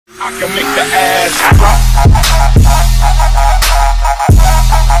I can make the ass drop.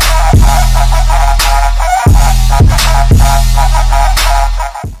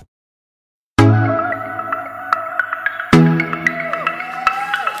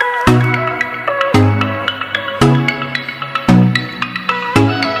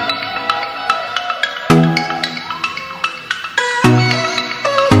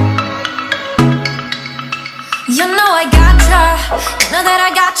 You know I gotcha, you know that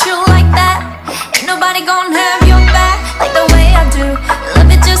I got you like that. Ain't nobody gonna have your back like the way I do.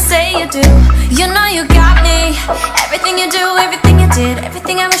 Love it, just say you do. You know you got me. Everything you do, everything you did,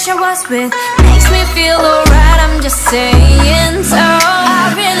 everything I wish I was with makes me feel alright, I'm just saying. So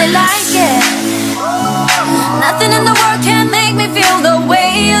I really like it. Nothing in the world can make me feel the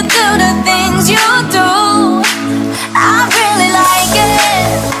way you do the things you do. I really like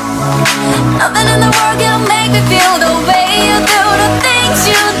it. Nothing in the world can make me feel the way you do the things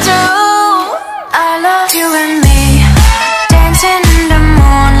you do. I love you and me, dancing in the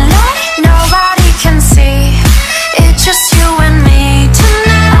moonlight, nobody can see. It's just you and me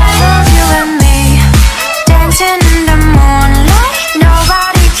tonight. I love you and me, dancing in the moonlight,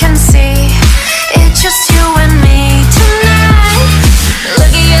 nobody can see. It's just you and me tonight. Look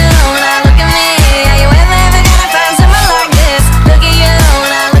at you, now look at me. Are you ever gonna find someone like this? Look at you,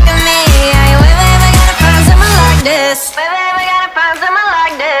 now look at me. Are you ever gonna find someone like this? Ever gonna find someone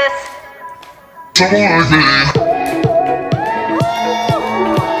like this? Someone like me.